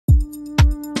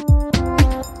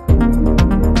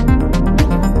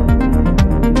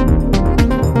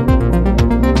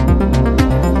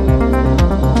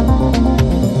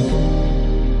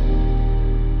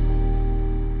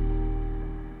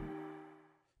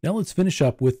Now let's finish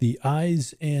up with the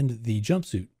eyes and the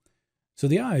jumpsuit. So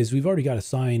the eyes, we've already got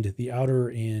assigned the outer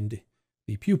and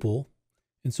the pupil.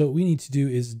 And so what we need to do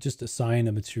is just assign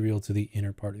a material to the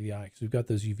inner part of the eye because we've got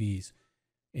those UVs.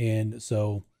 And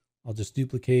so I'll just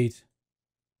duplicate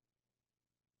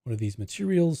one of these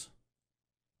materials.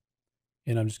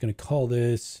 And I'm just going to call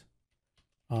this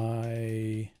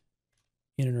eye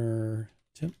inner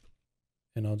temp.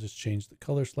 And I'll just change the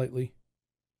color slightly.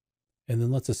 And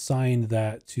then let's assign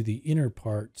that to the inner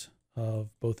part of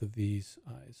both of these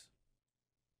eyes.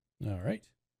 All right.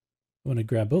 I'm going to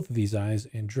grab both of these eyes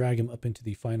and drag them up into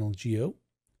the final geo.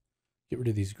 Get rid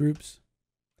of these groups.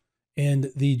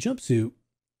 And the jumpsuit,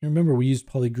 remember we used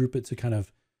polygroup it to kind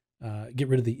of get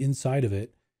rid of the inside of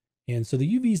it. And so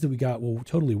the UVs that we got will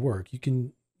totally work. You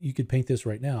could paint this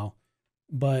right now,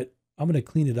 but I'm going to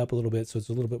clean it up a little bit so it's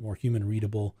a little bit more human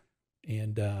readable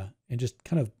and just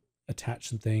kind of attach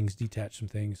some things, detach some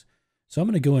things. So I'm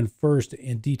going to go in first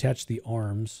and detach the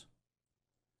arms.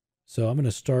 So I'm going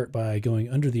to start by going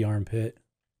under the armpit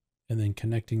and then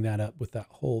connecting that up with that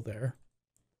hole there.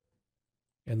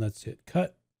 And let's hit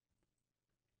cut.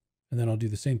 And then I'll do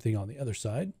the same thing on the other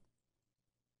side.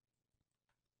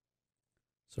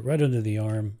 So right under the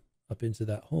arm, up into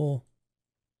that hole.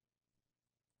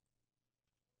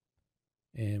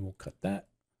 And we'll cut that.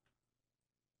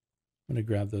 I'm going to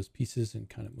grab those pieces and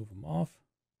kind of move them off.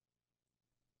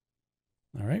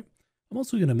 All right. I'm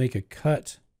also going to make a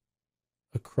cut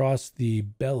across the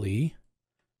belly.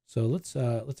 So let's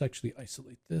actually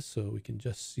isolate this so we can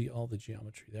just see all the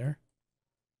geometry there.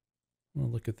 I'm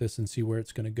going to look at this and see where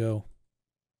it's going to go.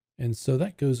 And so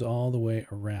that goes all the way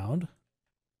around.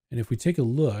 And if we take a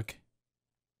look,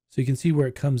 so you can see where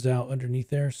it comes out underneath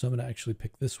there. So I'm going to actually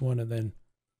pick this one and then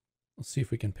let's see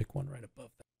if we can pick one right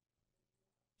above that.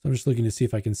 So I'm just looking to see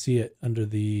if I can see it under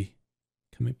the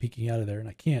peeking out of there, and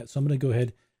I can't. So I'm going to go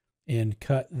ahead and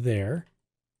cut there.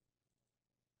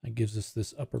 That gives us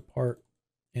this upper part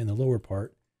and the lower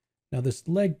part. Now this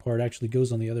leg part actually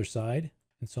goes on the other side,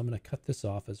 and so I'm going to cut this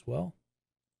off as well.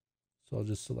 So I'll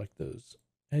just select those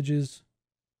edges,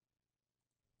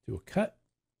 do a cut,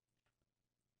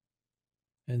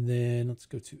 and then let's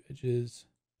go to edges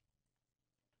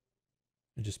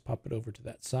and just pop it over to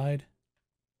that side.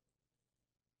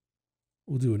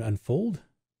 We'll do an unfold,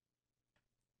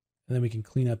 and then we can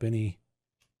clean up any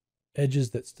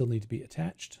edges that still need to be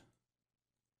attached.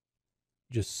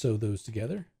 Just sew those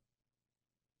together.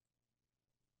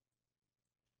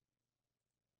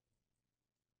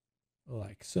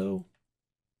 Like so.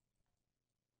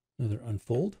 Another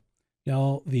unfold.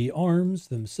 Now the arms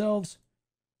themselves,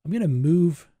 I'm going to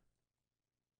move.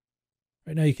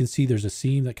 Right now you can see there's a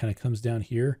seam that kind of comes down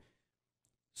here.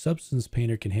 Substance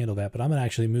Painter can handle that, but I'm going to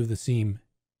actually move the seam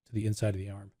to the inside of the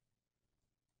arm.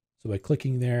 So by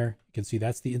clicking there, you can see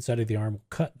that's the inside of the arm. We'll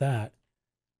cut that,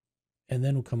 and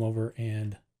then we'll come over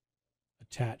and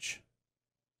attach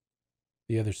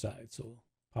the other side. So we'll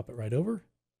pop it right over.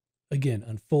 Again,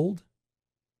 unfold,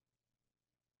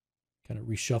 kind of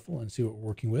reshuffle and see what we're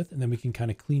working with, and then we can kind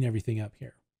of clean everything up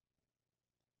here.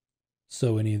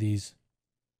 So any of these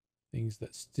things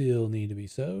that still need to be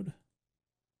sewed,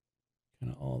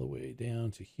 kind of all the way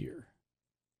down to here.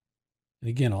 And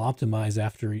again, I'll optimize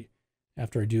after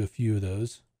I do a few of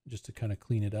those just to kind of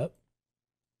clean it up.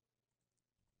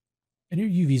 And your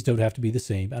UVs don't have to be the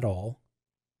same at all.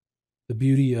 The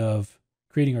beauty of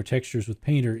creating our textures with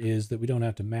Painter is that we don't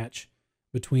have to match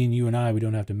between you and I. We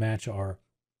don't have to match our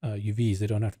UVs. They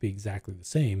don't have to be exactly the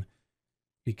same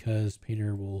because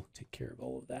Painter will take care of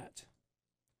all of that.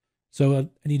 So I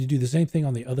need to do the same thing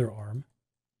on the other arm.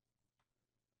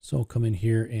 So I'll come in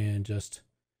here and just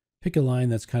pick a line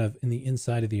that's kind of in the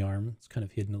inside of the arm. It's kind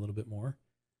of hidden a little bit more.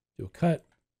 Do a cut.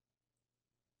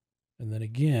 And then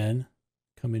again,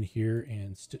 come in here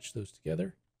and stitch those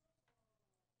together.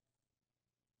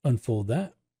 Unfold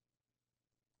that.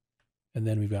 And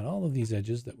then we've got all of these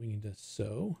edges that we need to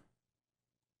sew.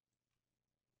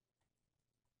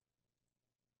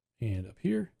 And up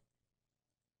here.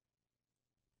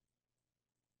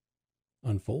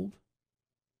 Unfold.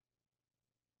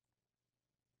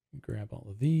 Grab all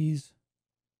of these.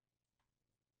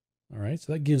 All right,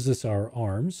 so that gives us our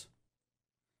arms.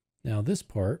 Now this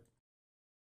part,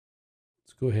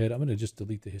 let's go ahead. I'm going to just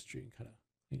delete the history and kind of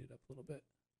clean it up a little bit.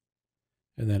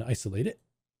 And then isolate it.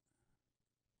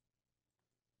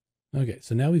 Okay,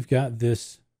 so now we've got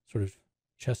this sort of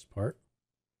chest part.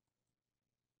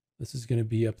 This is going to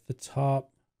be up at the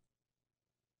top.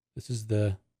 This is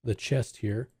the chest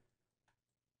here.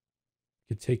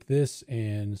 You could take this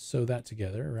and sew that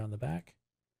together around the back.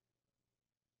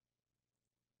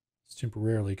 It's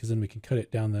temporarily, because then we can cut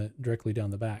it down directly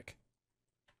down the back.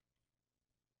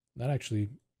 That actually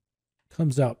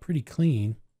comes out pretty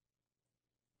clean.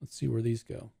 Let's see where these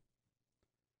go.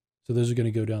 So those are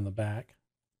going to go down the back.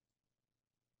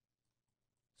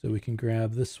 So we can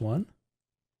grab this one,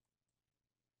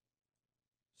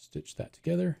 stitch that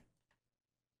together.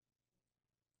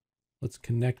 Let's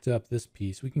connect up this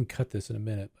piece. We can cut this in a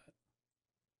minute,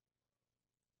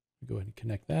 but go ahead and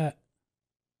connect that.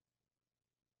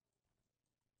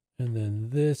 And then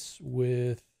this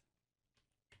with,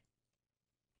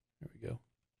 there we go.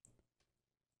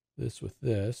 This with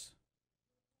this.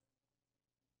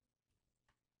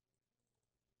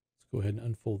 Let's go ahead and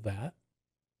unfold that.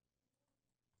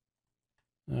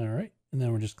 All right, and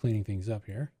then we're just cleaning things up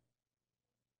here.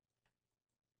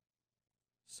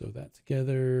 Sew that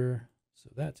together, sew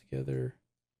that together.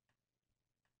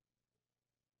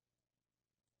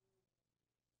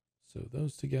 Sew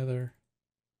those together.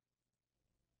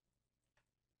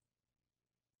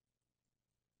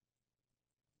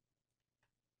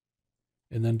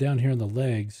 And then down here on the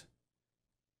legs,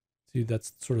 see,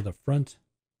 that's sort of the front.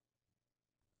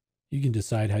 You can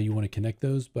decide how you want to connect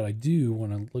those, but I do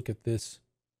want to look at this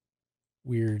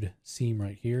weird seam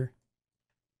right here.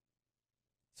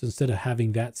 So instead of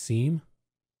having that seam,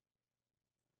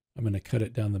 I'm going to cut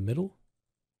it down the middle.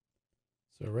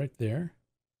 So right there.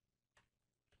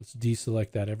 Let's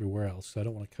deselect that everywhere else. So I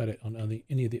don't want to cut it on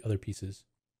any of the other pieces.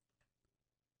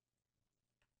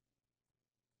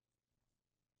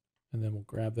 And then we'll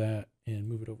grab that and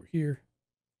move it over here.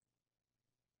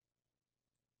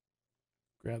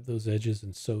 Grab those edges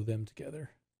and sew them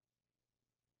together.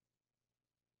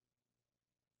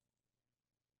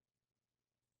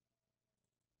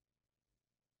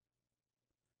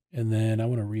 And then I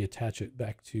want to reattach it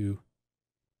back to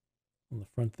on the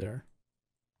front there,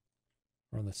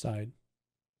 or on the side.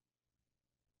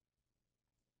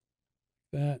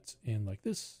 That and like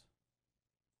this.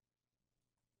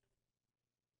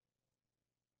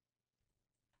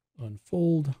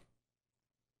 Unfold.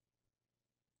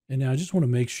 And now I just want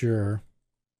to make sure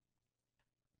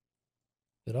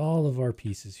that all of our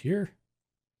pieces here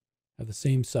have the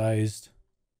same sized,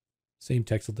 same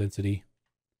textile density.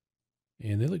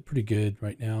 And they look pretty good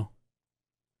right now.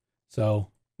 So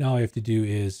now all I have to do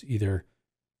is either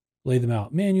lay them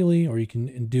out manually, or you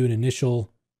can do an initial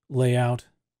layout.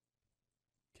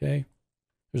 Okay.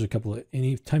 There's a couple of,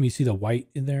 anytime you see the white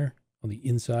in there on the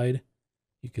inside,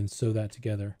 you can sew that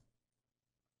together.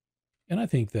 And I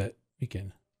think that we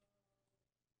can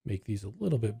make these a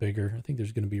little bit bigger. I think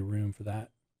there's going to be room for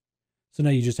that. So now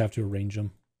you just have to arrange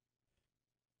them.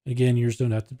 Again, yours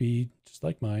don't have to be just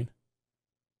like mine.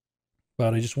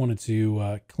 But I just wanted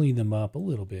to clean them up a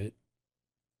little bit.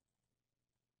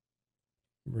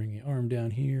 Bring the arm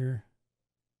down here.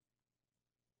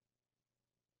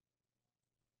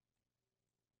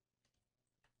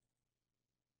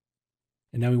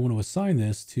 And now we want to assign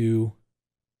this to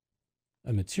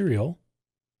a material.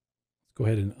 Let's go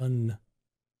ahead and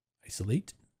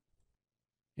unisolate.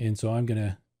 And so I'm going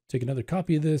to take another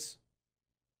copy of this.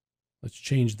 Let's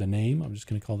change the name. I'm just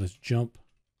going to call this jump.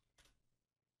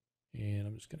 And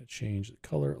I'm just going to change the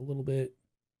color a little bit.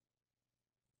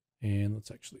 And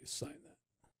let's actually assign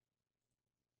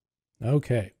that.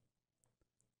 Okay.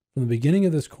 From the beginning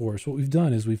of this course, what we've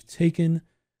done is we've taken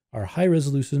our high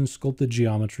resolution sculpted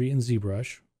geometry in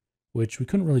ZBrush, which we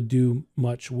couldn't really do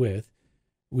much with.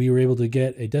 We were able to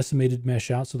get a decimated mesh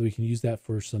out so that we can use that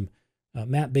for some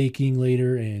map baking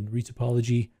later and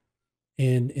retopology.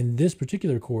 And in this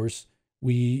particular course,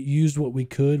 we used what we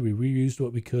could, we reused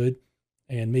what we could,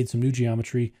 and made some new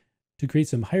geometry to create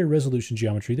some higher resolution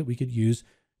geometry that we could use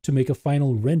to make a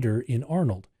final render in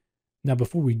Arnold. Now,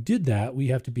 before we did that, we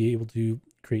have to be able to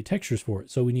create textures for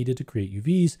it. So we needed to create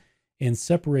UVs and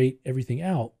separate everything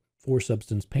out for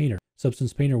Substance Painter.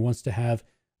 Substance Painter wants to have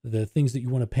the things that you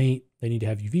want to paint. They need to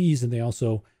have UVs, and they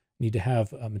also need to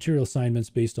have material assignments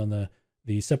based on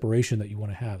the separation that you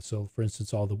want to have. So for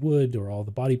instance, all the wood or all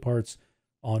the body parts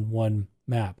on one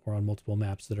map or on multiple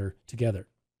maps that are together.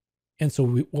 And so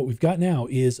what we've got now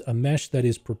is a mesh that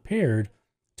is prepared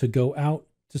to go out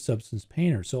to Substance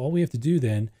Painter. So all we have to do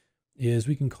then is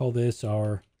we can call this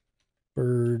our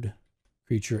bird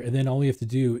creature. And then all we have to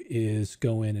do is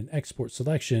go in and export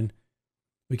selection.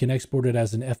 We can export it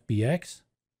as an FBX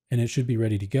and it should be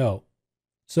ready to go.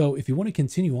 So if you want to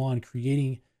continue on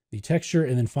creating the texture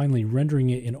and then finally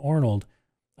rendering it in Arnold,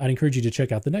 I'd encourage you to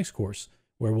check out the next course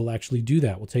where we'll actually do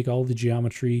that. We'll take all the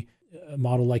geometry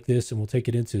model like this and we'll take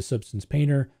it into Substance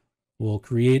Painter. We'll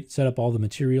set up all the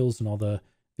materials and all the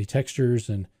textures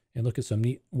and look at some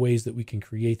neat ways that we can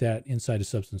create that inside of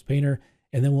Substance Painter.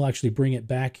 And then we'll actually bring it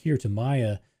back here to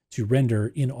Maya to render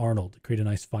in Arnold to create a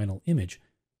nice final image.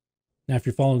 Now, if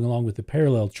you're following along with the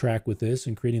parallel track with this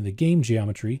and creating the game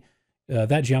geometry,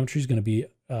 that geometry is going to be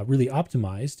really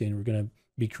optimized, and we're going to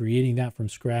be creating that from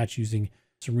scratch using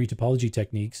some retopology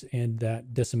techniques and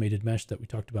that decimated mesh that we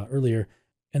talked about earlier.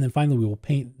 And then finally, we will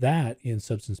paint that in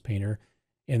Substance Painter.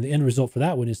 And the end result for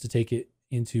that one is to take it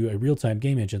into a real-time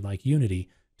game engine like Unity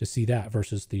to see that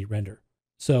versus the render.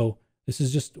 So this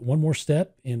is just one more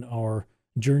step in our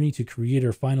journey to create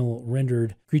our final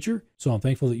rendered creature. So I'm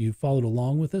thankful that you followed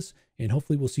along with us, and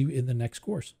hopefully we'll see you in the next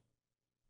course.